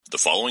The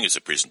following is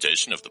a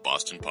presentation of the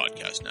Boston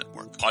Podcast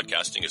Network.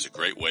 Podcasting is a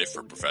great way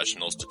for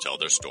professionals to tell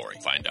their story.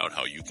 Find out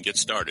how you can get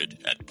started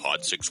at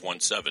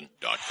pod617.com.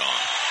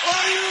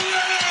 Are you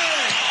ready?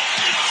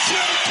 It's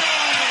showtime!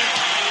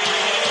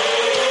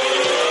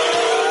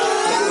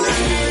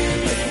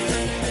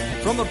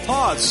 From the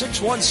Pod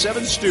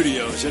 617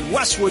 studios in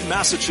Westwood,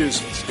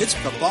 Massachusetts, it's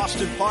the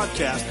Boston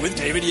Podcast with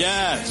David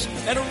Yaz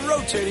and a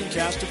rotating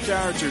cast of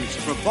characters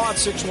from Pod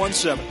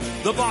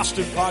 617, the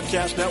Boston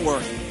Podcast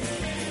Network.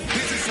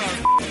 This is our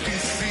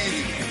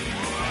city.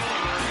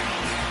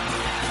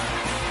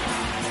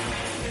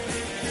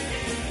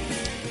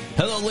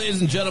 Hello,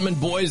 ladies and gentlemen,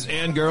 boys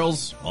and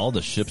girls, all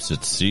the ships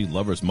at sea,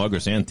 lovers,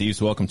 muggers, and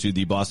thieves. Welcome to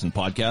the Boston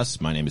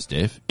Podcast. My name is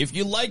Dave. If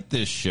you like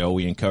this show,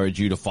 we encourage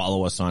you to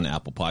follow us on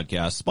Apple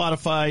Podcasts,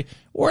 Spotify,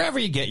 wherever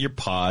you get your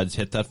pods.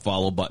 Hit that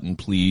follow button,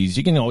 please.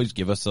 You can always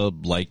give us a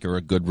like or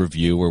a good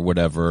review or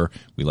whatever.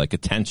 We like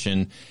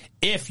attention.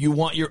 If you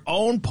want your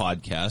own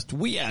podcast,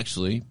 we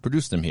actually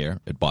produce them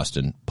here at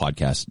Boston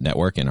Podcast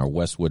Network in our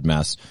Westwood,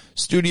 Mass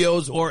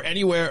studios or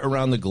anywhere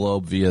around the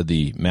globe via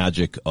the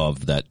magic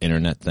of that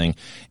internet thing.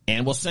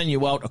 And we'll send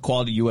you out a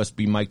quality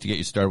USB mic to get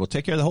you started. We'll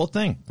take care of the whole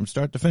thing from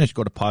start to finish.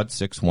 Go to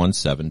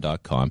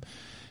pod617.com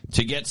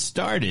to get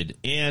started.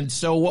 And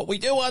so what we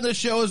do on the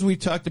show is we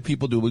talk to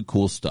people doing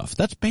cool stuff.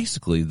 That's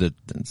basically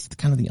that's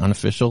kind of the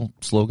unofficial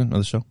slogan of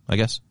the show, I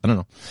guess. I don't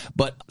know.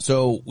 But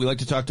so we like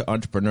to talk to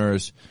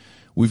entrepreneurs.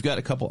 We've got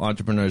a couple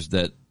entrepreneurs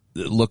that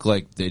look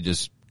like they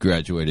just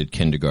graduated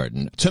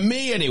kindergarten. To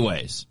me,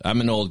 anyways,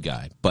 I'm an old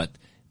guy, but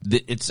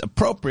it's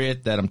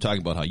appropriate that I'm talking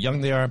about how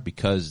young they are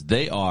because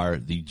they are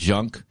the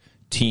junk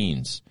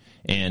teens.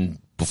 And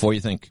before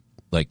you think,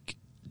 like,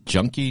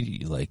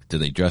 junky, like, do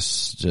they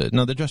dress?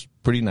 No, they dress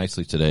pretty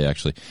nicely today,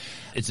 actually.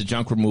 It's a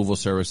junk removal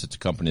service. It's a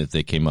company that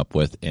they came up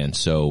with. And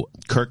so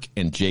Kirk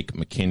and Jake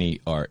McKinney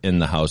are in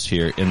the house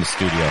here in the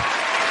studio.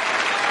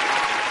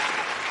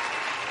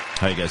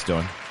 How you guys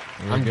doing?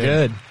 I'm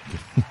good.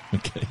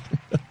 Okay.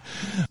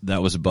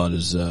 That was about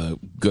as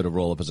good a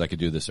roll-up as I could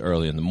do this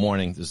early in the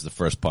morning. This is the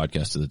first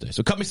podcast of the day.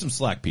 So cut me some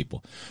slack,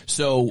 people.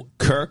 So,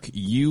 Kirk,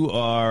 you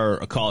are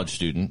a college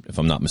student, if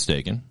I'm not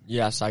mistaken.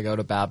 Yes, I go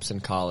to Babson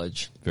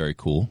College. Very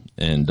cool.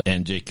 And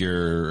Jake,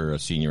 you're a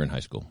senior in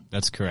high school.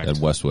 That's correct. At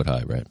Westwood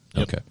High, right?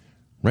 Yep. Okay.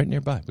 Right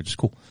nearby, which is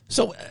cool.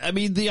 So, I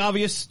mean, the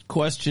obvious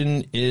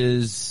question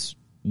is,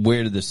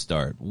 where did this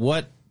start?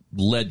 What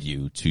led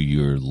you to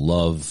your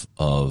love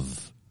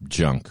of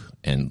junk?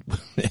 And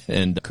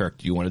Kirk,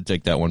 do you want to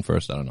take that one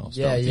first? I don't know.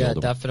 Yeah,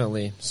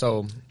 definitely.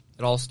 So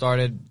it all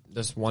started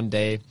this one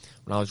day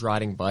when I was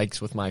riding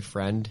bikes with my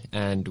friend,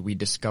 and we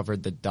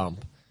discovered the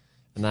dump.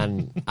 And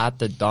then at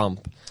the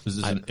dump, is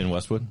this in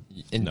Westwood?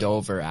 In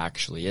Dover,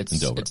 actually. It's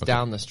Dover, it's okay.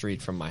 down the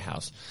street from my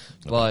house.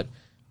 But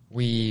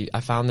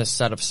I found this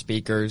set of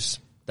speakers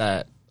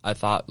that I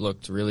thought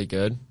looked really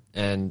good,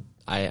 and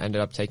I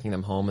ended up taking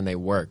them home, and they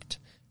worked.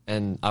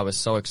 And I was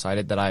so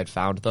excited that I had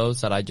found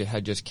those that I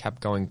had just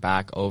kept going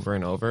back over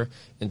and over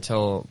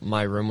until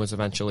my room was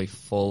eventually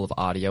full of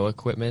audio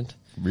equipment.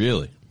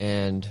 Really?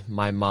 And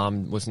my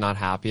mom was not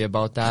happy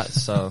about that,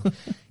 so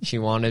she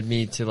wanted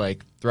me to,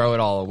 like, throw it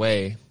all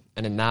away.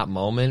 And in that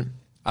moment,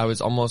 I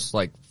was almost,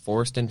 like,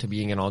 forced into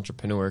being an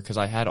entrepreneur because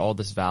I had all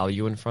this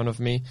value in front of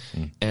me,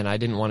 and I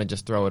didn't want to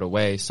just throw it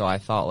away. So I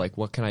thought, like,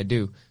 what can I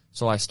do?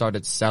 So I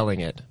started selling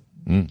it.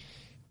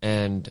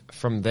 And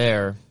from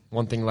there,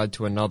 one thing led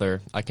to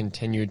another. I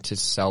continued to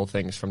sell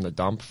things from the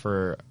dump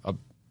for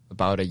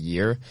about a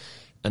year.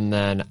 And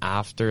then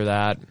after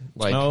that,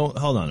 like... Oh,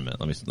 hold on a minute.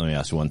 Let me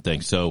ask you one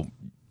thing. So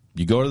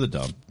you go to the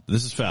dump.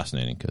 This is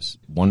fascinating because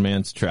one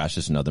man's trash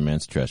is another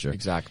man's treasure.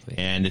 Exactly.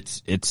 And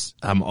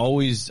I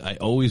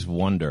always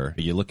wonder,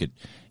 you look at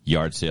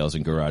yard sales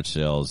and garage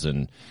sales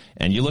and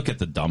you look at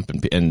the dump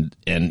and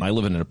I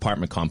live in an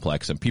apartment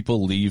complex and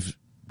people leave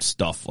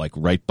stuff like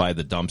right by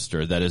the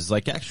dumpster that is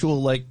like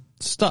actual like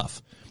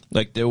stuff.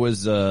 Like there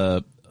was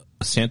a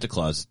Santa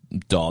Claus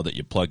doll that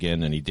you plug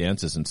in and he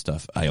dances and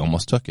stuff. I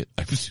almost took it.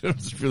 I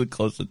was really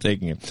close to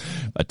taking it.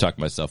 I talked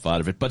myself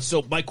out of it. But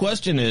so my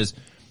question is,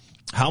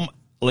 how,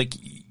 like,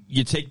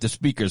 you take the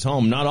speakers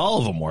home, not all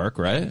of them work,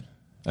 right?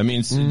 I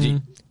mean,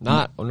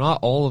 not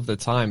all of the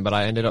time, but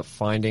I ended up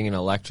finding an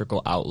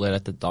electrical outlet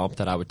at the dump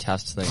that I would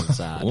test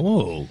things at.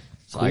 Oh,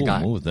 so cool I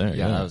got, move there.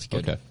 Yeah, that was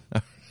good. Okay.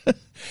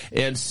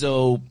 And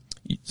so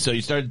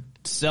you started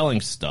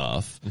selling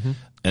stuff,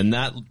 and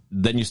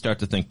then you start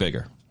to think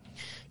bigger.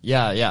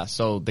 Yeah.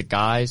 So the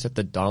guys at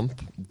the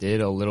dump did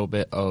a little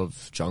bit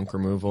of junk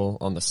removal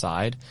on the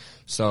side.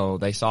 So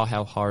they saw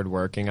how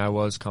hardworking I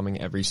was,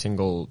 coming every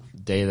single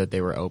day that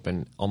they were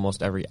open,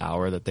 almost every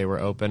hour that they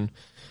were open.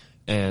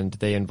 And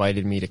they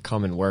invited me to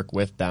come and work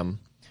with them.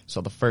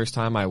 So the first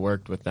time I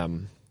worked with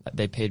them,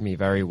 they paid me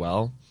very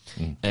well.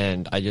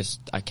 And I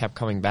kept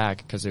coming back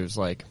because it was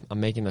like,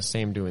 I'm making the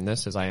same doing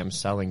this as I am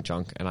selling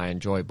junk, and I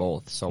enjoy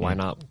both. So why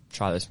not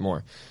try this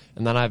more?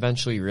 And then I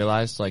eventually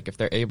realized, like, if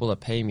they're able to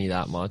pay me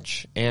that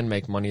much and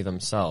make money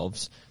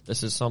themselves,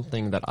 this is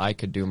something that I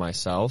could do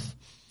myself.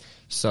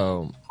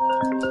 So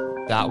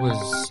that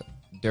was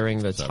during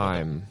the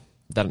time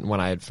that when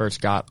I had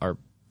first got our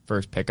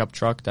first pickup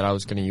truck that I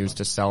was going to use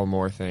to sell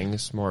more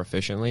things more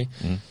efficiently.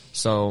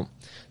 So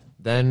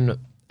then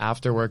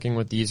after working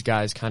with these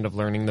guys, kind of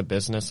learning the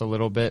business a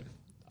little bit,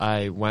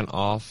 I went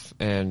off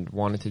and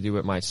wanted to do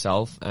it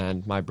myself,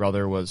 and my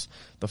brother was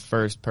the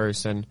first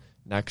person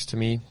next to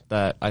me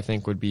that I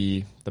think would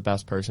be the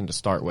best person to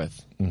start with.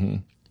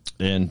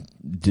 And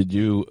did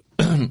you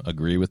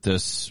agree with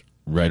this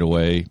right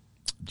away,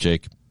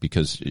 Jake?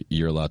 Because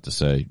you're allowed to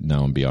say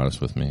no and be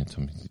honest with me.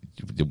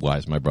 Why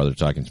is my brother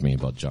talking to me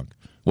about junk?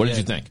 What did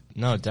you think?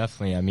 No,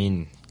 definitely. I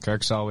mean,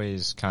 Kirk's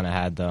always kind of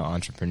had the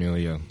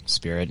entrepreneurial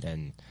spirit,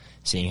 and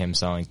seeing him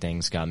selling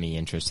things got me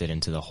interested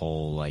into the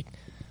whole, like,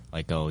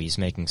 oh, he's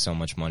making so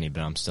much money,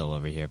 but I'm still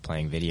over here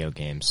playing video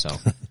games, so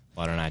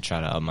why don't I try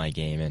to up my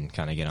game and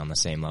kind of get on the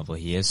same level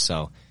he is?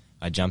 So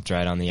I jumped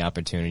right on the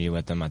opportunity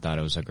with him. I thought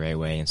it was a great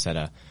way. Instead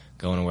of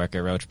going to work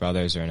at Roach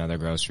Brothers or another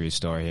grocery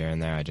store here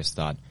and there, I just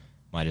thought,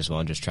 might as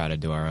well just try to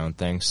do our own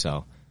thing.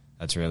 So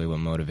that's really what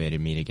motivated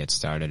me to get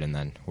started. And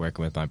then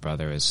working with my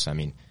brother is, I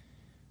mean,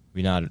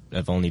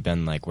 have only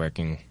been like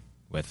working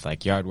with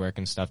like yard work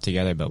and stuff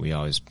together, but we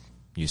always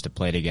used to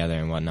play together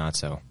and whatnot.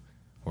 So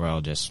we're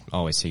all just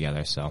always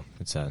together. So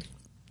it's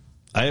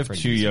I have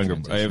two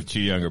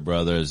younger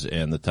brothers,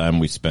 and the time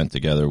we spent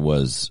together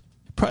was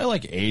probably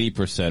like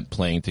 80%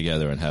 playing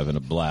together and having a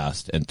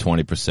blast, and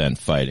 20%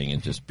 fighting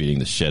and just beating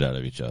the shit out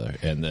of each other.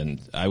 And then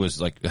I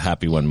was like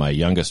happy when my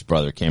youngest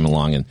brother came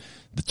along, and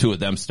the two of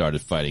them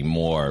started fighting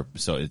more,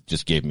 so it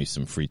just gave me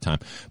some free time.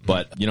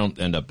 But you don't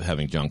end up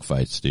having junk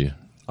fights, do you?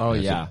 Oh,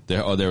 yeah.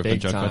 There have been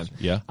Big junk time. fights?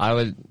 Yeah. I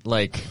would,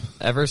 like,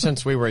 ever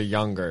since we were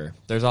younger,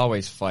 there's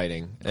always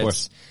fighting.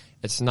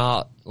 It's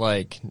not,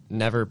 like,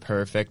 never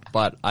perfect,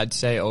 but I'd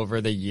say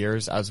over the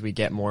years, as we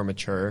get more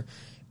mature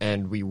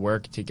and we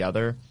work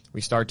together,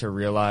 we start to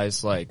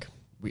realize, like,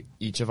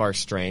 each of our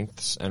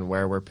strengths and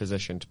where we're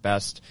positioned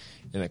best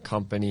in a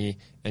company,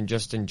 and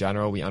just in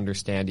general, we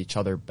understand each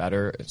other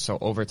better. So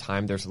over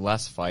time, there's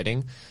less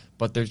fighting,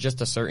 but there's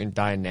just a certain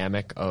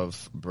dynamic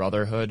of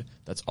brotherhood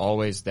that's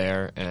always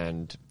there,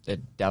 and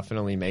it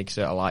definitely makes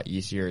it a lot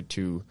easier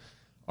to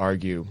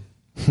argue,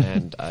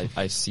 and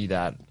I see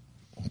that.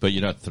 But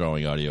you're not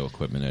throwing audio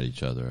equipment at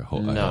each other. I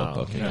No.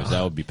 hope, okay, 'cause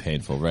that would be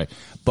painful, right?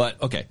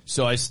 But okay,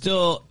 so I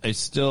still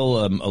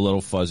am a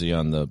little fuzzy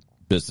on the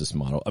business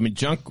model. I mean,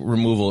 junk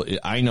removal,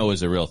 I know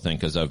is a real thing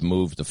because I've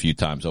moved a few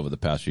times over the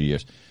past few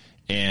years,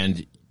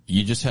 and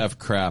you just have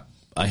crap.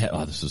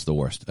 This is the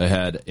worst.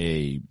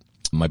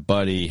 My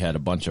buddy had a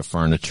bunch of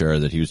furniture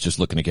that he was just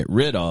looking to get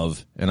rid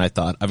of, and I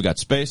thought, I've got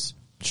space.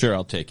 Sure,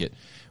 I'll take it.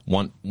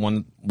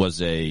 One was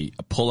a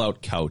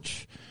pull-out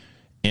couch,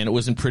 and it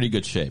was in pretty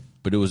good shape,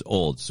 but it was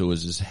old, so it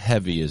was as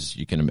heavy as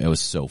you can imagine. It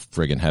was so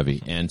friggin'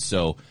 heavy. And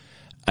so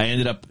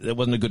it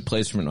wasn't a good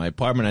place for it in my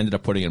apartment. I ended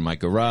up putting it in my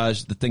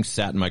garage. The thing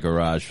sat in my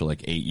garage for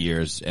like 8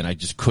 years, and I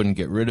just couldn't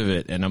get rid of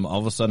it. And all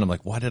of a sudden, I'm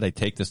like, why did I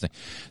take this thing?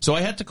 So I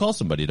had to call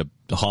somebody to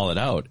haul it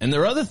out. And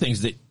there are other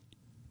things that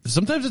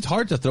sometimes it's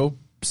hard to throw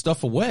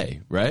stuff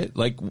away, right?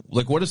 Like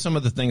what are some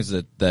of the things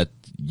that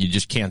you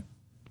just can't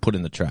put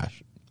in the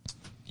trash?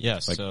 Yeah,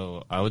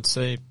 so I would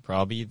say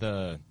probably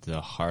the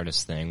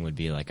hardest thing would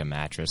be like a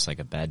mattress, like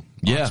a bed,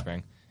 box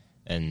spring.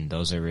 And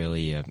those are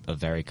really a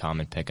very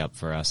common pickup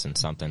for us, and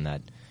something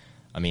that,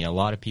 I mean, a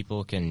lot of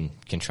people can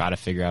try to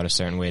figure out a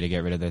certain way to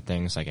get rid of their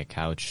things, like a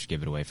couch,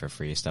 give it away for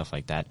free, stuff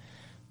like that.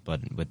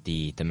 But with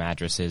the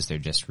mattresses, they're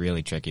just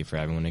really tricky for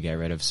everyone to get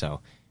rid of.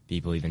 So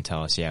people even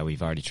tell us, yeah,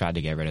 we've already tried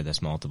to get rid of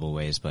this multiple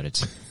ways, but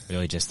it's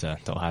really just the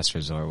last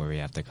resort where we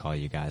have to call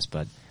you guys.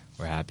 But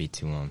we're happy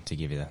to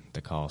give you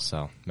the call.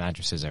 So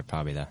mattresses are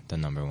probably the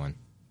number one.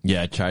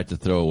 Yeah, I tried to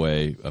throw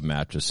away a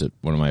mattress at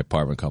one of my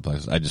apartment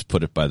complexes. I just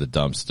put it by the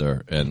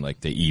dumpster, and like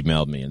they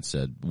emailed me and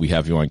said, we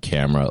have you on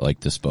camera, like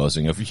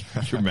disposing of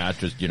your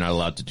mattress. You're not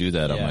allowed to do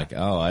that. Yeah. I'm like,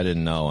 oh, I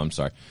didn't know. I'm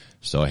sorry.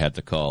 So I had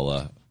to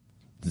call,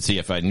 see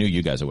if I knew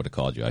you guys, I would have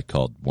called you. I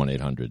called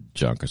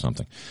 1-800-JUNK or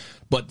something.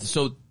 But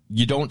so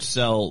you don't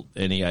sell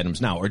any items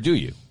now, or do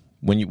you?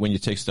 When you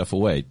take stuff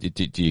away,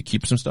 do you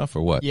keep some stuff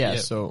or what? Yeah,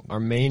 so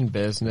our main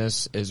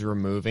business is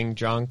removing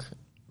junk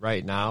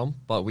right now,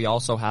 but we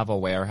also have a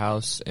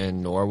warehouse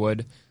in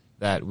Norwood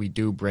that we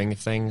do bring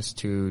things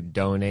to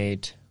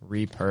donate,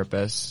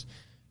 repurpose,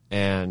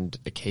 and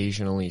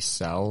occasionally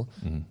sell,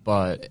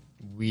 but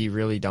we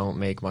really don't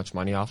make much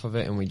money off of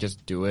it, and we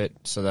just do it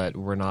so that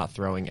we're not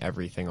throwing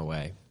everything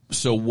away.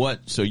 So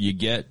you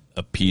get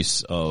a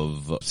piece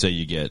of, say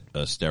you get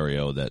a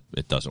stereo that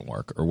it doesn't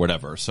work or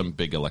whatever, some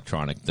big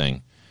electronic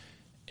thing,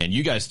 and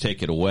you guys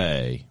take it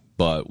away,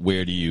 but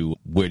where do you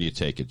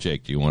take it?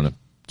 Jake, do you want to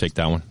take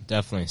that one?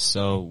 Definitely.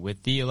 So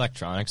with the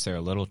electronics, they're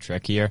a little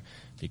trickier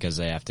because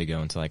they have to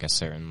go into like a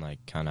certain like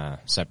kind of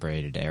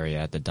separated area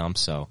at the dump.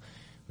 So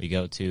we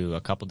go to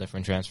a couple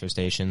different transfer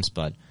stations,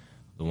 but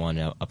the one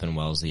up in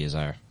Wellesley is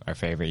our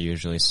favorite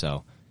usually.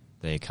 So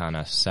they kind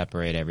of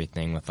separate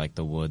everything with like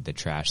the wood, the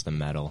trash, the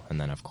metal, and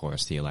then of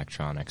course the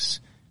electronics,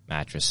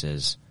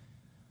 mattresses,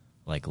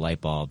 like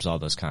light bulbs, all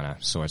those kind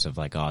of sorts of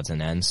like odds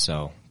and ends.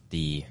 So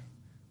the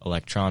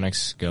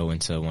electronics go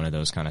into one of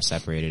those kind of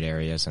separated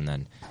areas, and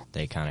then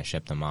they kind of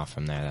ship them off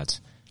from there.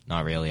 That's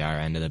not really our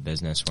end of the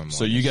business. We're more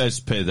So you guys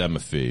pay them a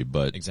fee,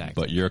 but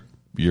Exactly. but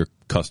your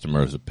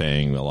customers are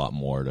paying a lot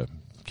more to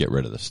get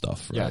rid of the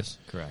stuff, right? Yes.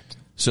 correct.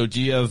 So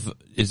do you have,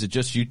 is it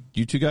just you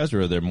two guys,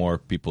 or are there more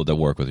people that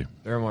work with you?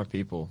 There are more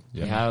people.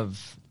 Yeah.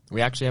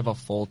 We actually have a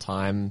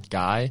full-time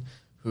guy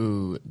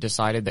who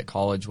decided that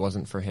college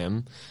wasn't for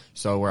him,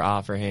 so we're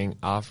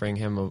offering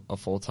him a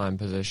full-time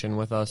position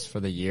with us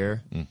for the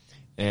year.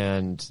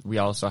 And we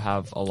also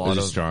have a lot Is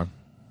of it strong?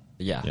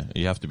 Yeah, Yeah,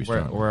 you have to be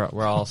we're strong.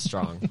 we're all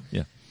strong.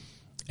 Yeah.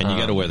 And you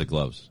got to wear the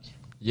gloves.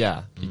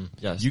 Yeah,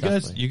 yes, You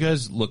definitely.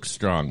 guys look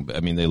strong. I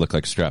mean, they look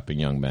like strapping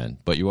young men,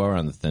 but you are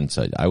on the thin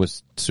side. I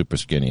was super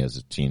skinny as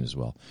a teen as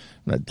well.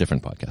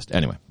 Different podcast.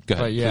 Anyway, go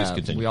ahead. But yeah, Please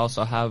continue. we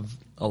also have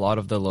a lot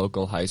of the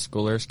local high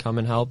schoolers come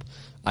and help.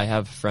 I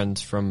have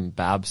friends from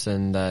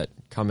Babson that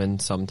come in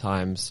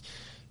sometimes,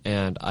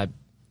 and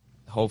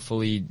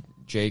hopefully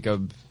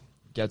Jacob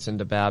gets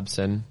into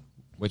Babson,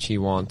 which he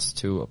wants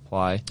to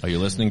apply. Are you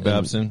listening,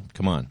 Babson?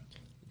 Come on.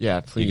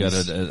 Yeah, please. You got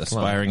an Come on.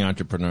 aspiring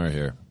entrepreneur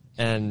here.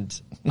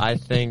 And I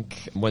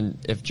think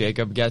if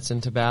Jacob gets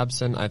into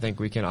Babson, I think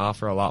we can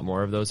offer a lot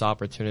more of those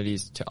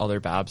opportunities to other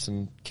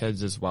Babson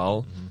kids as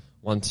well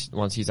once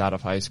he's out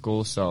of high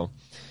school. So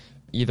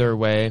either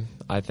way,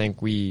 I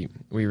think we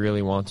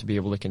really want to be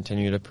able to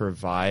continue to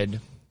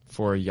provide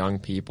for young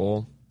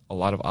people a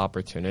lot of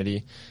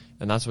opportunity.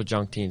 And that's what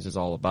Junk Teens is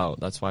all about.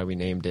 That's why we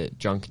named it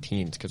Junk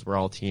Teens, because we're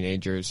all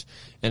teenagers.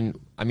 And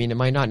I mean, it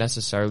might not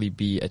necessarily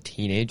be a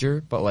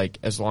teenager, but like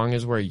as long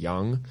as we're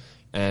young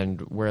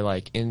and we're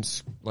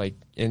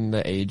in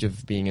the age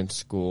of being in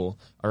school,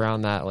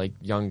 around that like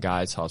young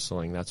guys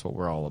hustling, that's what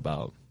we're all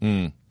about.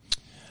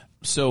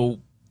 So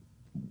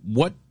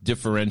what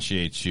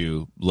differentiates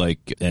you,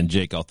 and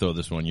Jake, I'll throw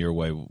this one your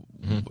way.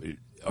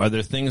 Are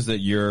there things that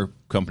your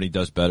company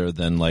does better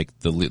than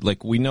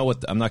we know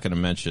what, I'm not going to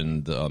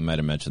mention, I might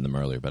have mentioned them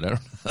earlier, but I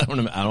don't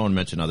want to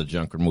mention other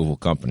junk removal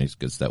companies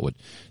because that would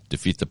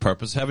defeat the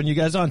purpose of having you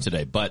guys on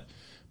today. But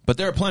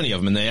there are plenty of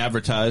them, and they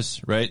advertise,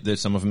 right?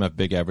 Some of them have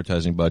big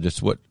advertising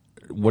budgets. What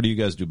do you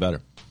guys do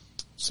better?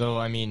 So,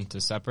 I mean,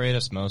 to separate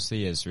us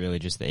mostly is really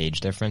just the age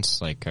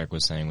difference, like Kirk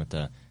was saying with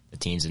the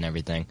teens and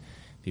everything.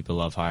 People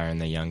love hiring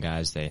the young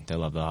guys. They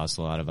love the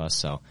hustle out of us,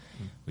 so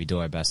we do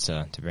our best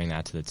to bring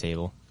that to the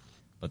table.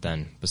 But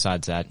then,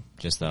 besides that,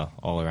 just the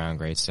all-around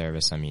great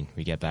service. I mean,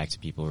 we get back to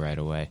people right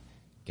away,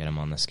 get them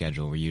on the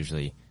schedule. We're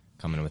usually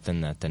coming within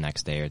the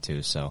next day or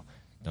two, so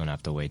don't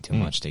have to wait too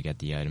much to get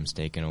the items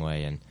taken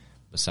away. And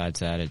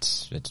besides that,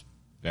 it's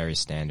very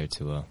standard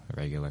to a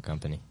regular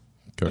company.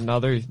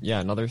 Another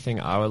thing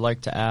I would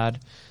like to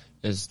add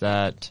is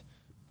that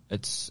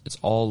it's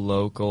all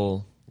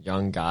local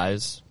young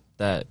guys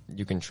that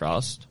you can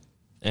trust.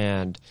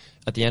 And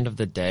at the end of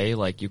the day,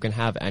 you can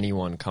have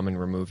anyone come and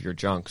remove your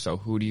junk. So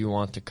who do you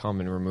want to come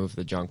and remove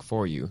the junk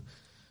for you?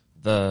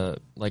 An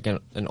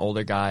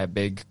older guy, a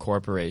big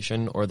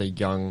corporation, or the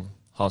young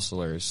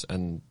hustlers?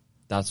 And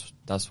that's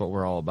what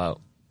we're all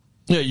about.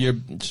 Yeah,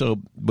 so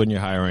when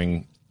you're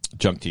hiring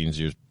junk teens,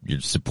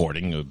 you're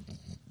supporting a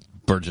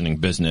burgeoning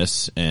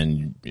business,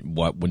 and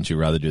what wouldn't you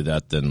rather do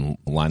that than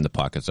line the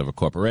pockets of a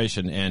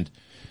corporation? And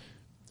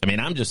I mean,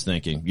 I'm just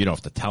thinking, you don't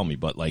have to tell me,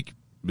 but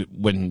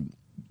when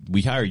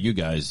we hire you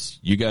guys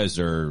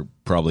are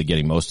probably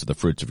getting most of the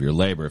fruits of your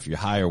labor. If you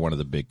hire one of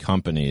the big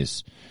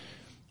companies,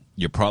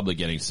 you're probably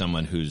getting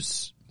someone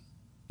who's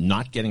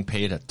not getting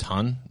paid a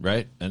ton,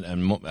 right? And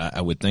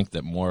I would think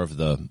that more of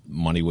the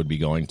money would be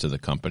going to the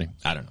company.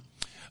 I don't know.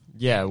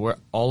 Yeah, we're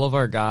all of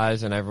our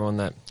guys and everyone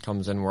that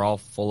comes in, we're all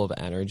full of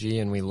energy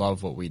and we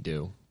love what we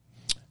do.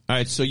 All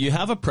right, so you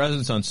have a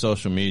presence on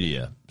social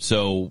media.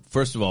 So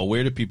first of all,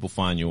 where do people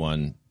find you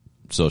on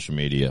social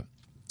media?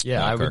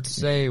 Yeah, I Kirk? would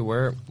say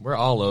we're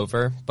all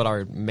over, but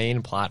our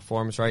main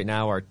platforms right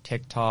now are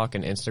TikTok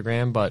and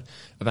Instagram, but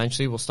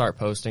eventually we'll start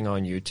posting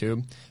on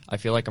YouTube. I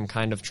feel like I'm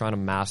kind of trying to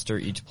master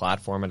each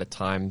platform at a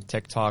time.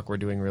 TikTok we're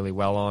doing really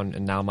well on,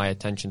 and now my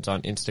attention's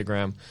on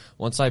Instagram.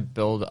 Once I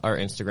build our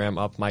Instagram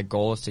up, my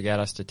goal is to get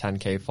us to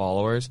 10K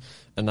followers,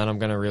 and then I'm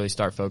going to really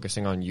start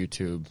focusing on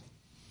YouTube.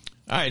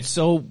 All right,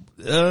 so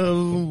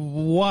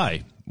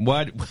why?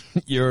 Why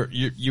your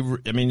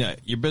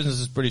business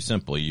is pretty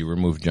simple. You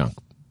remove junk.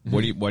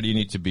 Why do you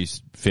need to be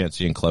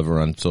fancy and clever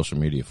on social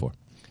media for?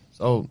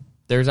 So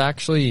there's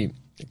actually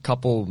a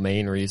couple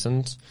main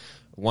reasons.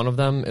 One of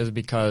them is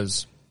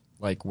because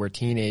we're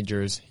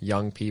teenagers,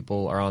 young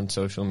people are on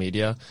social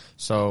media.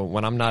 So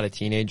when I'm not a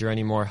teenager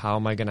anymore, how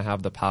am I going to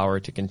have the power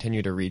to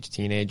continue to reach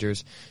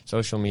teenagers?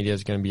 Social media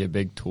is going to be a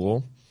big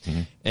tool.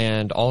 Mm-hmm.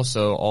 And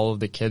also all of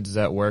the kids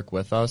that work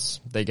with us,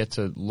 they get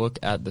to look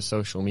at the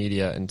social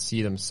media and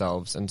see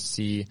themselves and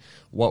see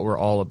what we're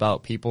all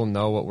about. People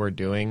know what we're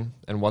doing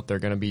and what they're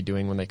going to be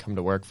doing when they come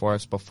to work for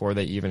us before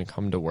they even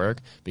come to work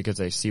because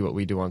they see what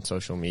we do on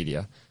social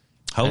media.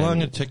 How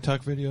long are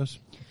TikTok videos?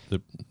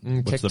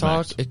 What's TikTok, the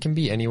max? it can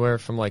be anywhere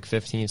from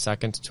 15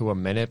 seconds to a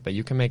minute, but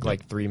you can make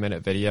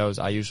 3-minute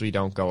videos. I usually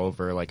don't go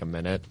over a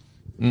minute.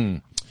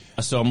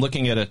 So I'm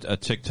looking at a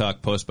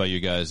TikTok post by you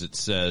guys. It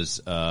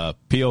says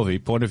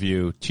POV, point of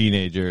view,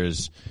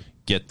 teenagers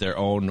get their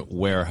own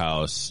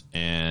warehouse.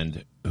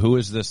 And who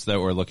is this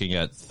that we're looking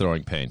at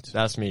throwing paint?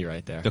 That's me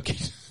right there. Okay.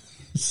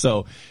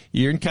 So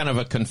you're in kind of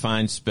a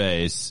confined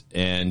space,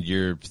 and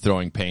you're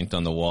throwing paint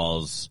on the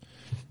walls.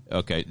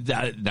 Okay.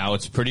 Now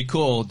it's pretty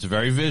cool. It's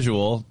very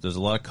visual. There's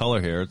a lot of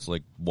color here. It's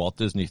like Walt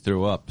Disney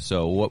threw up.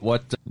 So what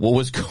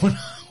was going on?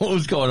 What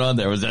was going on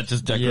there? Was that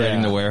just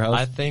decorating the warehouse?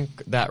 I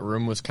think that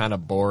room was kind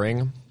of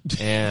boring,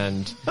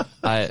 and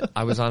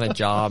I was on a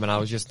job, and I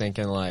was just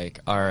thinking like,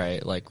 all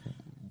right, like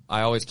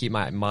I always keep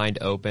my mind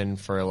open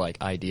for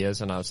like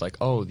ideas, and I was like,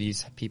 oh,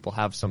 these people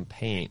have some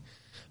paint.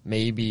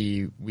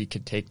 Maybe we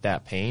could take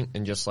that paint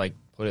and just like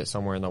put it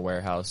somewhere in the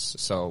warehouse.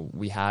 So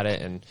we had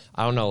it, and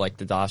I don't know, like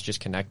the dots just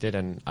connected,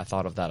 and I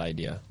thought of that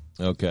idea.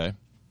 Okay.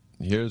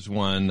 Here's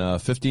one,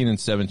 15 and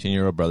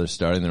 17-year-old brothers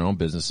starting their own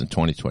business in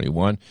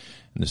 2021.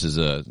 And this is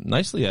a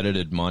nicely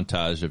edited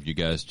montage of you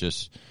guys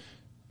just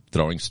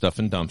throwing stuff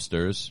in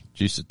dumpsters.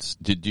 Jeez,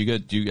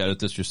 do you edit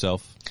this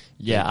yourself?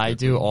 Yeah, I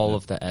do all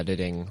of the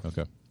editing.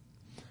 Okay.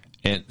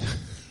 And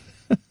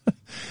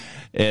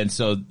and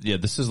so, yeah,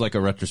 this is like a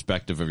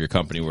retrospective of your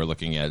company we're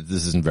looking at.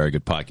 This isn't very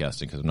good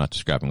podcasting because I'm not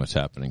describing what's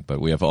happening,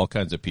 but we have all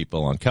kinds of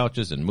people on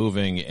couches and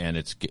moving, and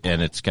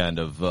it's kind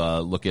of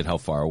look at how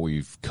far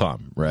we've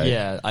come, right?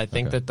 Yeah, I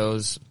think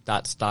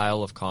that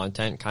style of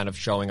content, kind of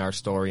showing our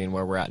story and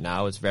where we're at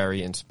now, is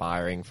very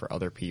inspiring for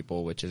other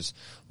people, which is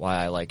why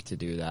I like to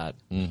do that.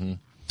 Mm-hmm.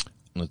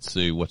 Let's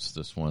see, what's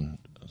this one?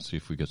 Let's see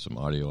if we get some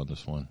audio on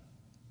this one.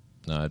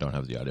 No, I don't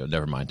have the audio.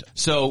 Never mind.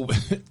 So,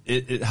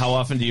 how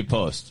often do you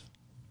post?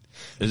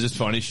 Is this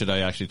funny? Should I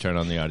actually turn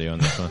on the audio on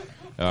this one?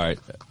 All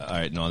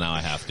right. No, now I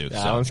have to.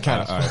 That one's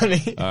kind of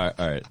funny. All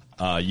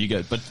right. You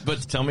get,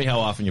 but tell me how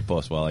often you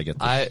post while I get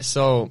this.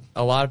 So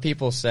a lot of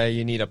people say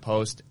you need to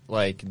post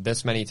like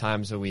this many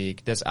times a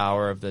week, this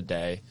hour of the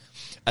day.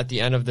 At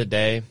the end of the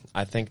day,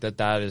 I think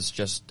that is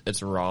just,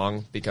 it's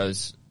wrong,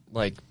 because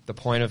like the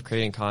point of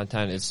creating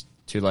content is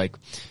to like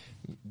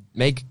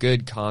make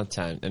good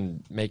content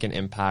and make an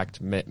impact,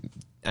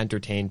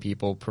 entertain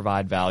people,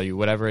 provide value,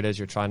 whatever it is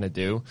you're trying to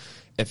do.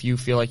 If you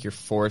feel like you're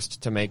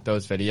forced to make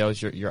those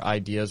videos, your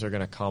ideas are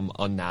going to come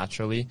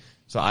unnaturally.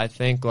 So I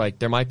think like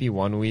there might be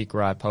 1 week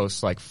where I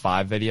post like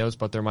 5 videos,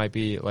 but there might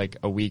be like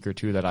a week or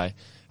 2 that I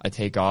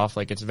take off.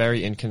 Like it's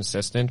very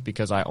inconsistent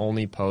because I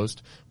only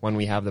post when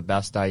we have the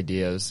best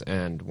ideas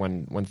and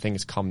when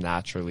things come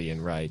naturally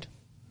and right.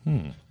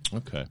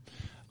 Okay.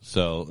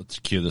 So let's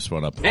cue this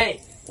one up.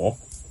 Hey, Oh.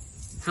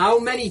 how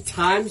many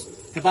times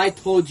have I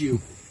told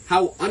you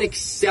how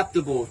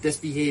unacceptable this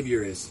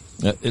behavior is?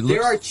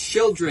 There are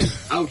children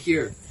out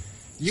here.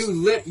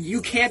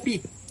 You can't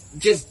be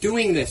just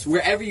doing this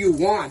wherever you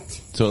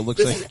want. So it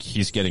looks like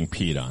he's getting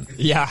peed on.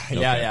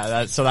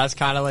 Yeah. So that's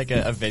kind of like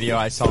a video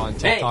I saw on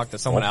TikTok that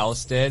someone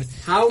else did,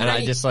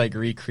 I just like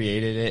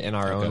recreated it in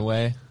our own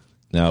way.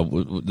 Now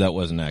that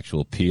wasn't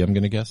actual pee, I'm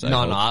going to guess.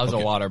 No, that was a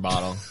water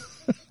bottle.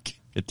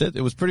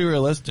 It was pretty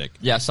realistic.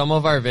 Yeah, some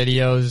of our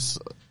videos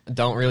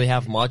don't really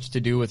have much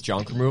to do with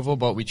junk removal,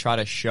 but we try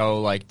to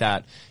show like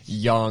that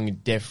young,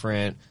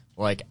 different,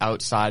 like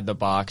outside the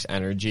box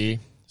energy.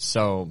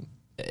 So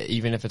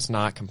even if it's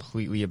not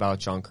completely about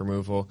junk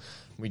removal,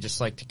 we just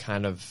like to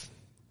kind of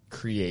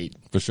create.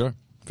 For sure.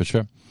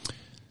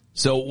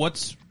 So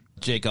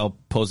Jake, I'll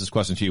pose this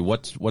question to you.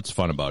 What's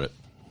fun about it?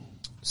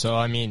 So,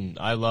 I mean,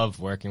 I love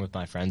working with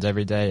my friends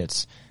every day.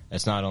 It's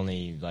not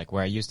only like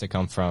where I used to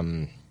come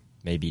from,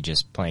 maybe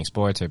just playing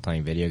sports or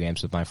playing video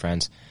games with my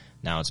friends.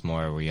 Now it's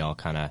more we all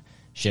kind of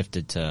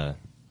shifted to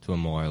a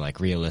more like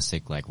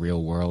realistic, like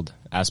real world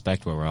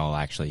aspect where we're all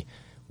actually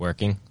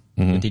working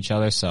with each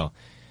other. So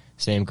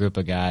same group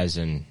of guys,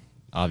 and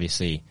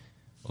obviously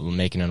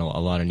making a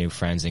lot of new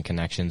friends and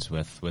connections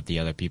with the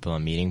other people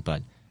I'm meeting.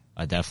 But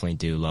I definitely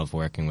do love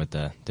working with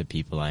the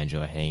people I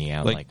enjoy hanging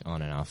out like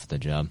on and off the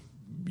job.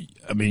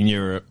 I mean,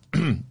 you're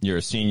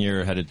a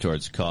senior headed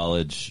towards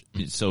college,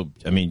 so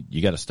I mean,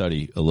 you got to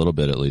study a little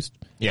bit at least.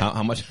 Yeah.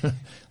 How much?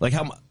 Like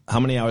how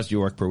many hours do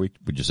you work per week?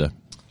 Would you say?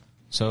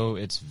 So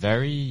it's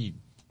very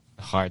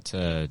hard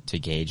to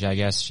gauge, I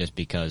guess, just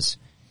because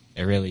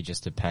it really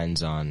just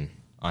depends on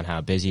how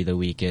busy the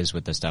week is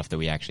with the stuff that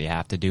we actually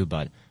have to do.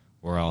 But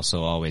we're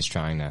also always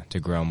trying to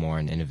grow more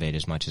and innovate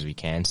as much as we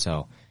can.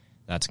 So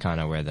that's kind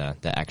of where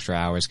the extra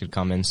hours could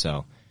come in.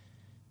 So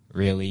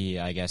really,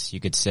 I guess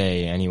you could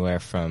say anywhere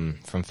from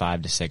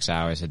 5 to 6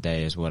 hours a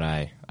day is what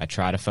I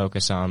try to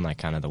focus on, like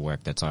kind of the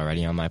work that's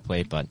already on my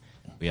plate. But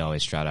we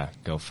always try to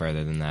go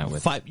further than that.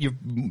 With 5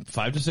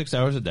 to 6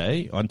 hours a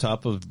day on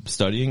top of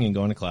studying and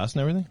going to class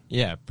and everything?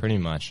 Yeah, pretty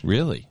much.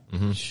 Really?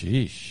 Mm-hmm.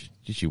 Sheesh.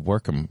 You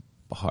work them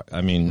hard.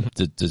 I mean,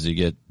 does he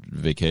get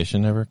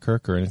vacation ever,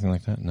 Kirk, or anything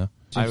like that? No?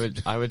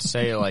 I would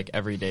say like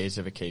every day is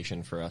a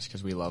vacation for us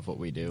because we love what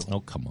we do. Oh,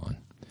 come on.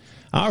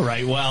 All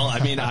right. Well, I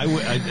mean,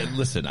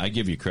 listen, I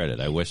give you credit.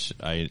 I wish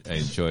I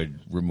enjoyed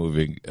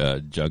removing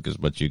junk as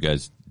much as you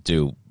guys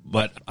do.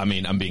 But, I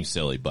mean, I'm being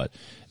silly, but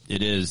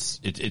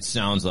it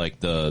sounds like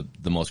the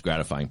most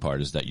gratifying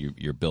part is that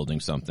you're building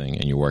something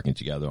and you're working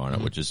together on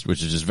it, which is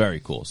just very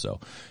cool. So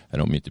I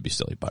don't mean to be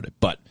silly about it,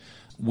 but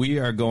we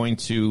are going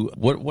to,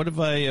 what have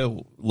I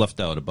left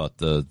out about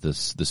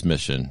this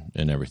mission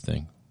and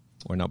everything?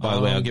 Or not, by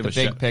the way, I'll give the a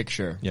big shout.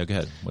 picture. Yeah, go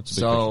ahead. What's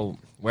the big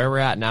picture? Where we're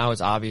at now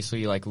is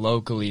obviously like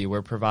locally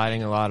we're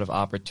providing a lot of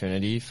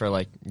opportunity for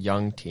like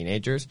young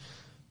teenagers,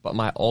 but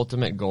my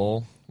ultimate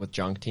goal with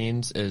Junk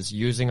Teens is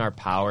using our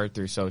power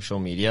through social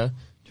media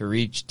to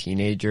reach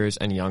teenagers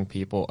and young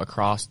people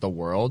across the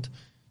world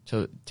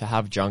to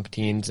have Junk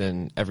Teens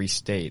in every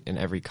state, in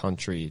every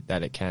country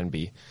that it can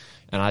be.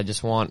 And I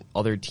just want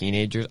other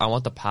teenagers, I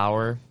want the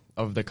power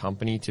of the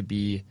company to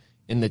be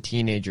in the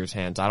teenagers'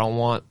 hands. I don't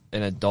want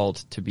an adult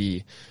to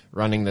be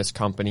running this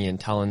company and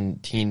telling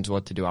teens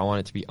what to do. I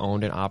want it to be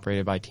owned and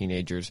operated by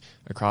teenagers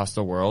across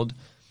the world.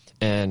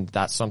 And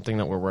that's something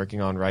that we're working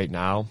on right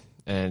now.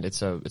 And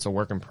it's a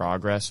work in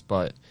progress,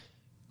 but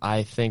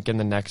I think in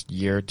the next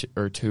year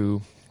or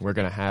two, we're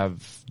going to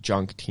have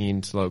Junk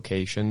Teens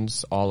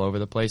locations all over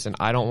the place. And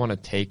I don't want to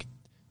take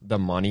the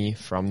money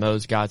from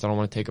those guys. I don't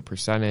want to take a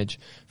percentage,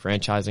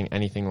 franchising,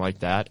 anything like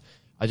that.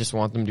 I just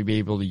want them to be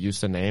able to use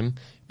the name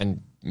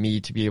and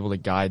me to be able to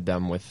guide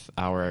them with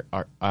our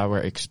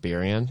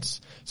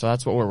experience. So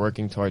that's what we're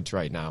working towards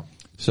right now.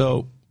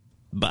 So,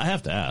 but I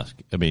have to ask,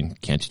 I mean,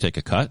 can't you take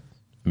a cut?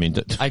 I mean,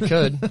 I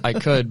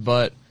could,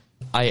 but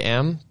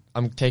I'm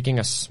taking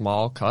a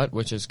small cut,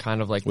 which is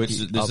kind of like,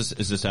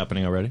 is this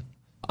happening already?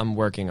 I'm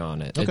working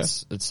on it. Okay.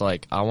 It's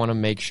like, I want to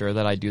make sure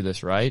that I do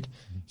this right.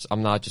 So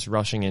I'm not just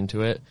rushing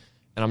into it.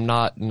 And I'm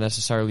not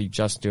necessarily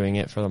just doing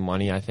it for the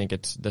money. I think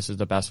this is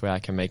the best way I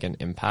can make an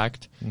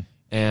impact.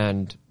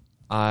 And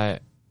so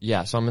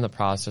I'm in the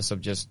process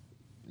of just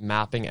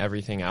mapping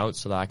everything out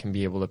so that I can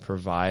be able to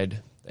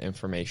provide the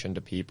information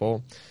to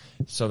people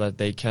so that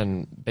they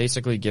can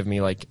basically give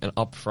me like an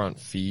upfront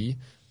fee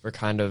for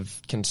kind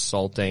of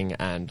consulting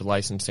and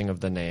licensing of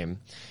the name.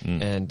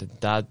 And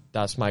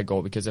that's my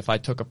goal, because if I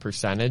took a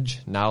percentage,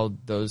 now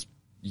those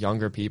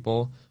younger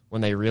people,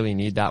 when they really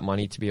need that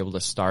money to be able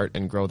to start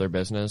and grow their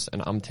business,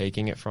 and I'm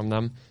taking it from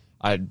them,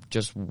 I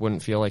just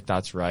wouldn't feel like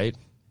that's right.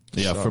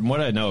 Yeah, So, from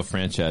what I know of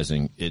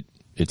franchising,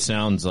 it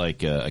sounds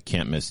like a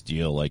can't-miss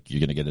deal, like you're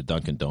going to get a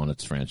Dunkin'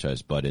 Donuts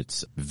franchise, but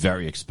it's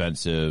very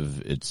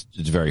expensive. It's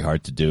very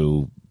hard to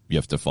do. You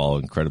have to follow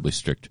incredibly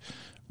strict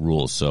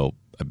rules. So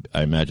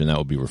I imagine that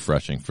would be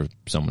refreshing for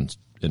someone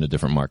in a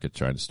different market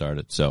trying to start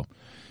it. So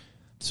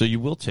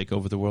you will take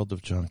over the world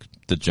of junk,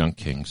 the Junk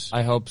Kings.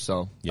 I hope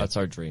so. Yeah. That's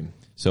our dream.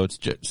 So it's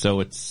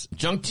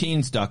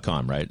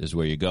junkteens.com, right? Is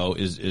where you go.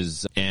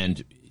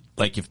 And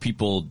like if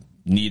people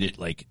need it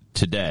like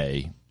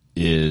today,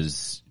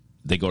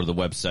 they go to the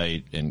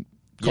website and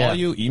call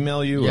you,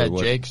 email you? Yeah, or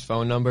what? Jake's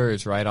phone number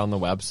is right on the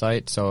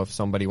website. So if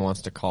somebody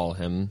wants to call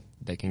him,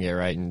 they can get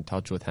right in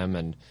touch with him.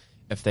 And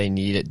if they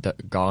need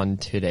it gone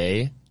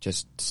today,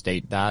 just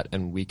state that,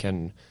 and we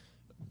can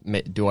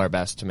do our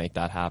best to make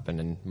that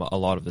happen. And a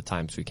lot of the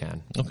times we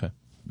can. Okay.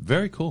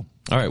 Very cool.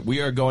 All right.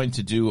 We are going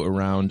to do a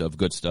round of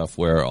good stuff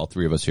where all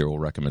three of us here will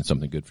recommend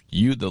something good for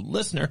you, the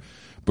listener.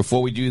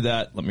 Before we do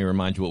that, let me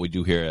remind you what we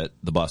do here at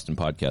the Boston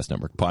Podcast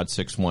Network.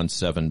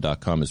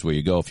 Pod617.com is where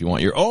you go if you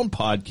want your own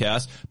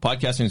podcast.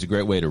 Podcasting is a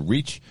great way to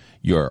reach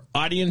your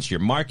audience,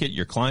 your market,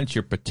 your clients,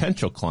 your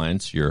potential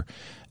clients.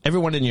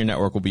 Everyone in your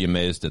network will be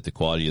amazed at the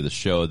quality of the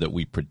show that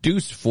we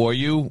produce for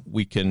you.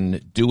 We can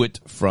do it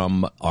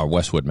from our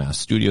Westwood, Mass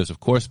studios, of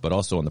course, but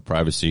also in the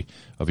privacy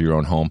of your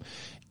own home.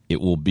 It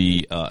will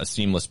be a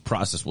seamless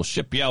process. We'll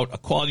ship you out a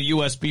quality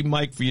USB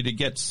mic for you to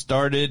get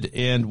started,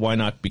 and why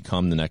not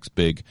become the next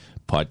big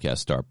podcast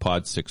star?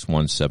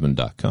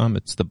 Pod617.com.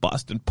 It's the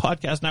Boston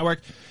Podcast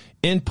Network.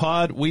 In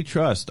Pod, we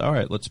trust. All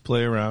right, let's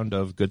play a round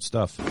of good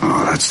stuff.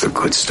 Oh, that's the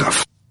good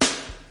stuff.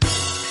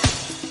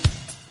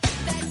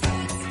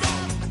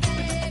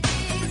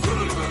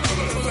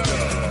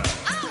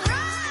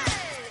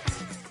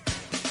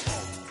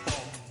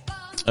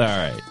 All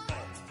right.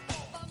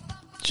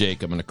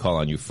 Jake, I'm going to call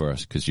on you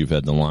first because you've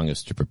had the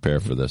longest to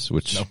prepare for this,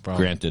 which,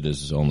 granted,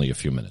 is only a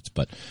few minutes.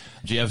 But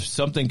do you have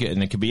something,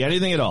 and it could be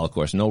anything at all, of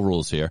course, no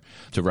rules here,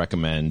 to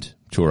recommend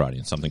to our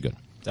audience? Something good.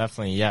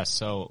 Definitely, yes.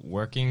 So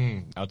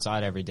working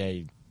outside every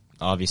day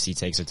obviously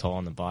takes a toll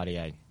on the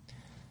body.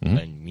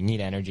 And we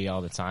need energy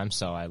all the time,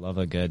 so I love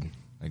a good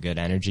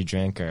energy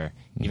drink or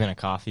even a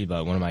coffee,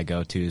 but one of my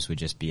go-tos would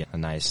just be a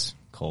nice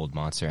cold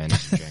Monster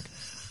energy drink.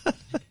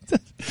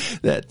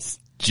 That's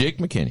Jake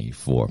McKinney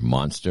for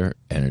Monster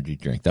Energy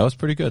Drink. That was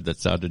pretty good. That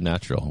sounded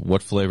natural.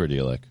 What flavor do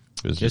you like?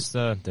 Just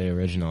the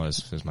original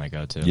is my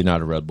go-to. You're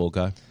not a Red Bull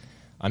guy?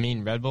 I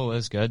mean, Red Bull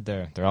is good.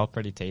 They're all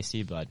pretty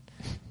tasty, but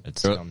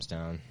it comes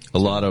down. A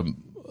lot of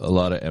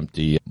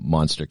empty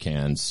Monster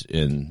cans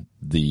in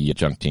the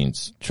Junk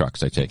Teens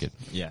trucks, I take it.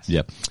 Yes.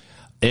 Yep.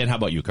 And how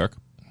about you, Kirk?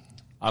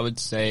 I would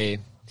say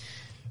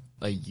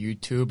a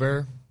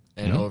YouTuber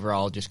and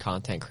overall just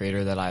content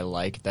creator that I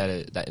like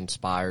that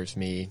inspires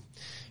me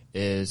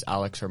is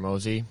Alex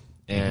Hormozi,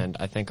 and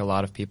I think a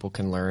lot of people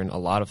can learn a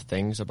lot of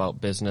things about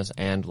business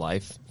and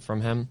life from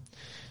him.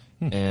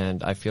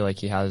 and I feel like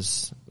he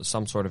has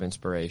some sort of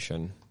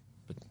inspiration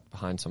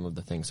behind some of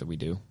the things that we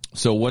do.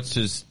 So what's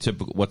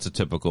a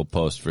typical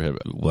post for him?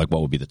 Like,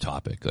 what would be the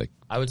topic? Like,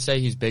 I would say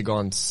he's big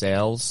on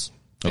sales.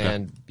 Okay.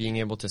 And being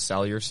able to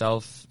sell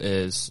yourself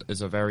is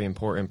a very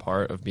important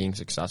part of being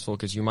successful,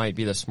 because you might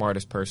be the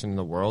smartest person in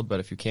the world, but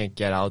if you can't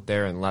get out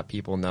there and let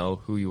people know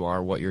who you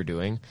are, what you're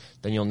doing,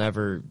 then you'll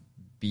never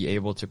be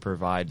able to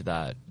provide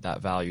that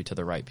value to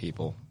the right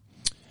people.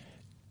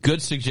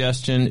 Good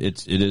suggestion.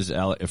 It is,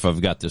 if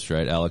I've got this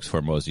right, Alex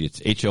Hormozi. It's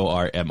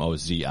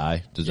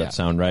Hormozi. Does that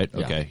sound right?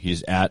 Yeah. Okay.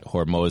 He's at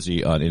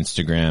Hormozi on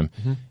Instagram.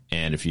 Mm-hmm.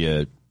 And if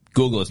you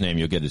Google his name,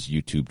 you'll get his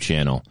YouTube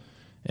channel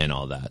and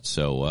all that.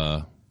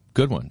 So,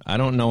 good one. I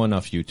don't know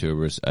enough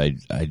YouTubers.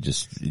 I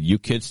just, you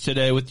kids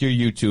today with your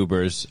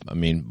YouTubers. I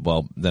mean,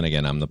 well, then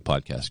again, I'm the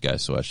podcast guy,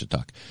 so I should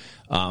talk.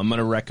 I'm going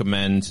to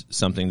recommend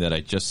something that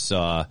I just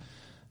saw.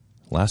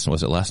 Last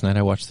night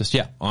I watched this?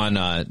 Yeah, on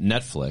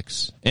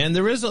Netflix. And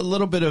there is a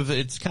little bit of,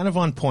 it's kind of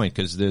on point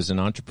because there's an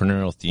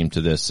entrepreneurial theme to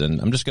this. And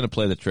I'm just going to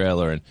play the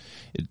trailer, and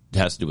it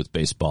has to do with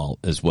baseball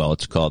as well.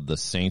 It's called The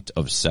Saint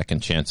of Second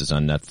Chances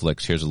on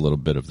Netflix. Here's a little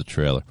bit of the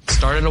trailer.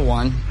 Start at a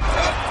 1,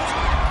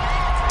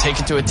 take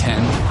it to a 10,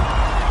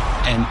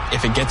 and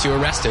if it gets you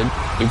arrested,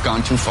 we've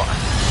gone too far.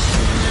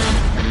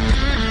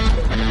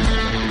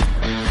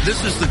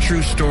 This is the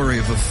true story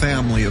of a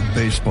family of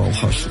baseball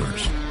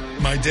hustlers.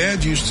 My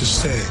dad used to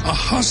say, a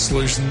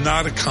hustler's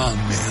not a con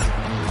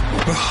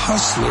man. The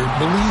hustler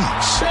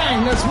believes.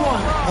 Bang, that's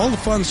one. All the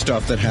fun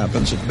stuff that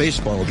happens at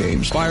baseball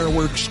games,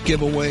 fireworks,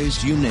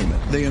 giveaways, you name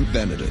it, they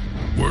invented it.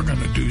 We're going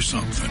to do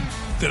something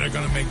that are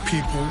going to make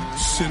people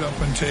sit up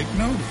and take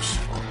notice.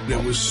 There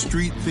was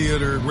street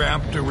theater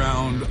wrapped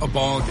around a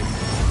ball game.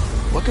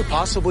 What could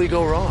possibly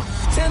go wrong?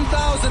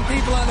 10,000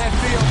 people on that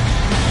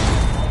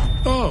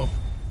field. Oh,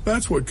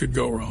 that's what could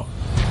go wrong.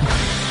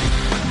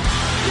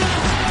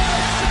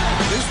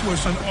 This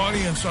was an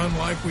audience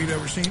unlike we'd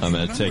ever seen. I'm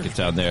going to take it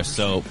down there.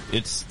 So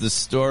it's the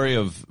story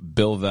of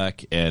Bill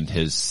Veeck and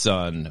his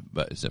son.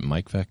 But is it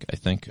Mike Veeck? I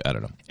think. I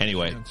don't know.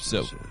 Anyway,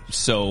 so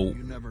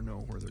you never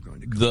know where they're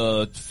going to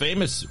go. The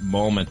famous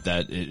moment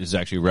that is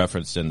actually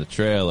referenced in the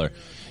trailer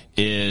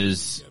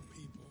is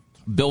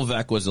Bill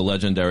Veeck was a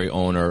legendary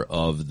owner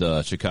of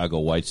the Chicago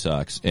White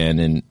Sox, and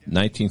in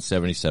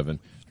 1977,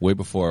 way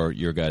before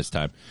your guys'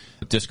 time,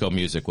 disco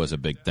music was a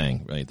big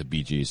thing, right? The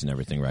Bee Gees and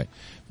everything, right?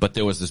 But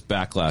there was this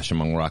backlash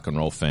among rock and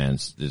roll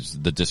fans,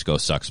 the Disco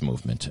Sucks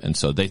movement. And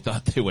so they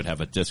thought they would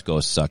have a Disco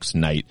Sucks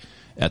night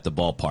at the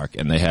ballpark.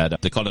 And they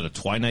called it a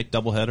Twilight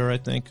doubleheader, I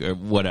think, or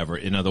whatever.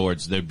 In other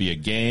words, there'd be a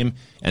game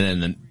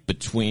and then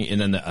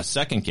a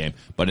second game.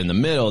 But in the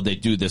middle, they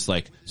do this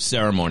like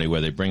ceremony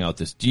where they bring out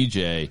this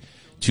DJ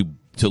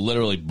to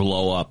literally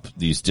blow up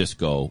these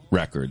disco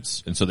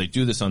records. And so they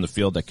do this on the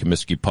field at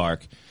Comiskey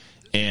Park.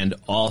 And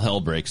all hell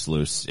breaks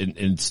loose.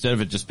 Instead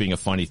of it just being a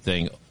funny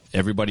thing,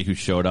 everybody who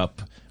showed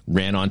up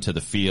ran onto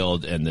the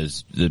field, and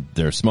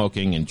they're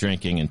smoking and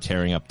drinking and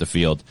tearing up the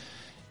field.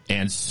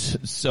 And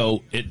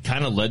so it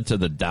kind of led to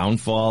the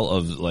downfall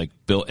of like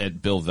Bill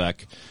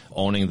Veeck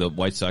owning the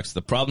White Sox.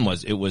 The problem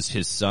was it was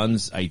his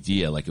son's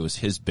idea, like it was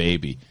his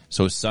baby.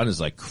 So his son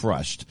is like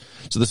crushed.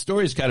 So the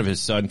story is kind of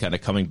his son kind of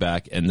coming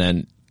back, and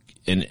then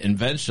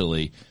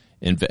eventually,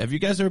 have you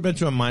guys ever been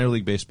to a minor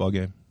league baseball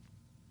game?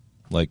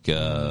 Like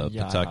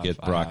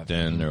Pawtucket,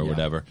 Brockton, or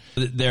whatever.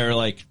 They're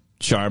like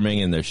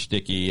charming and they're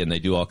sticky and they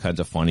do all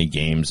kinds of funny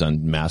games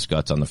on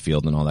mascots on the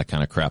field and all that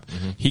kind of crap.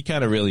 Mm-hmm. He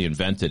kind of really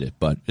invented it,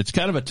 but it's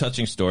kind of a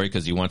touching story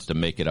because he wants to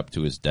make it up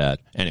to his dad.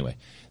 Anyway,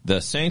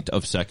 The Saint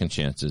of Second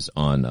Chances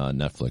on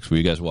Netflix. Will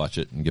you guys watch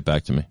it and get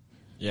back to me?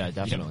 Yeah,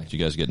 definitely. Do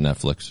you guys get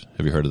Netflix?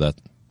 Have you heard of that?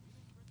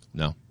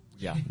 No?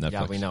 Yeah. Netflix?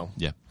 Yeah, we know.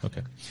 Yeah,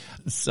 okay.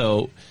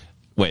 So,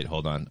 wait,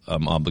 hold on.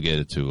 I'm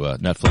obligated to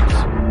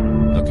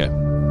Netflix. Okay.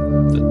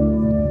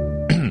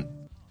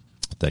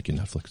 Thank you,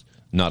 Netflix.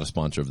 Not a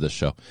sponsor of this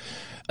show.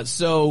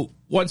 So,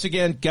 once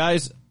again,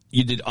 guys,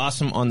 you did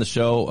awesome on the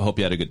show. I hope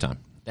you had a good time.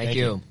 Thank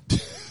you.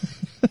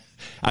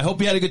 I hope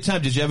you had a good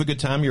time. Did you have a good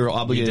time? You were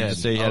obligated to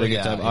say you had a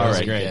good time. All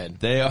right, great.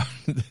 They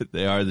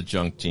are the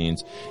Junk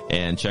Teens,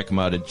 and check them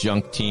out at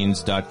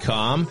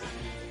junkteens.com.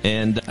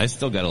 And I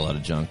still got a lot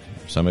of junk,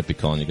 so I might be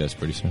calling you guys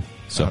pretty soon.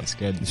 So that's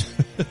good.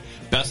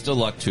 Best of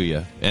luck to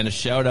you, and a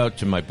shout out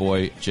to my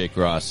boy Jake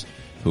Ross,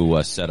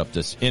 who set up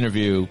this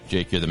interview.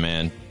 Jake, you're the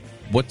man.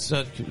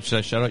 Should I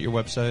shout out your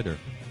website or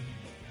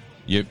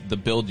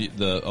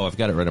I've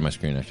got it right on my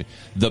screen actually.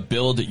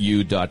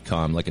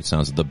 Thebuildyou.com, like it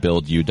sounds.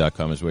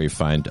 Thebuildyou.com is where you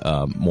find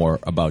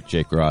more about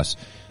Jake Ross,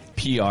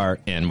 PR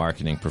and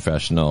marketing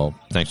professional.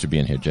 Thanks for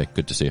being here, Jake.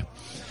 Good to see you.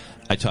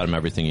 I taught him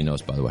everything he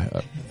knows, by the way.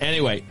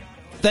 Anyway,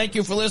 thank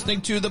you for listening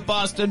to the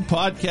Boston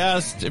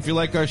Podcast. If you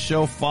like our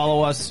show,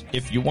 follow us.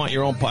 If you want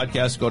your own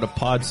podcast, go to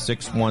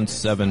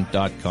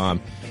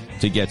pod617.com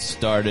to get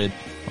started.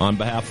 On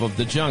behalf of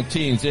the Junk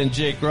Teens and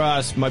Jake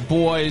Ross, my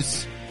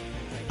boys,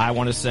 I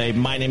want to say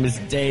my name is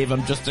Dave.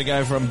 I'm just a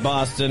guy from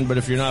Boston, but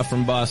if you're not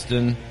from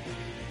Boston,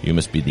 you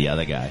must be the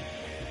other guy.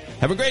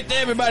 Have a great day,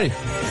 everybody. I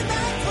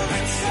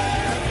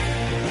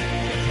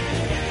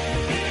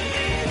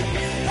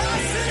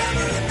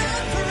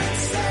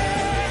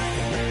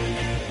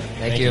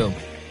Thank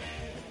you.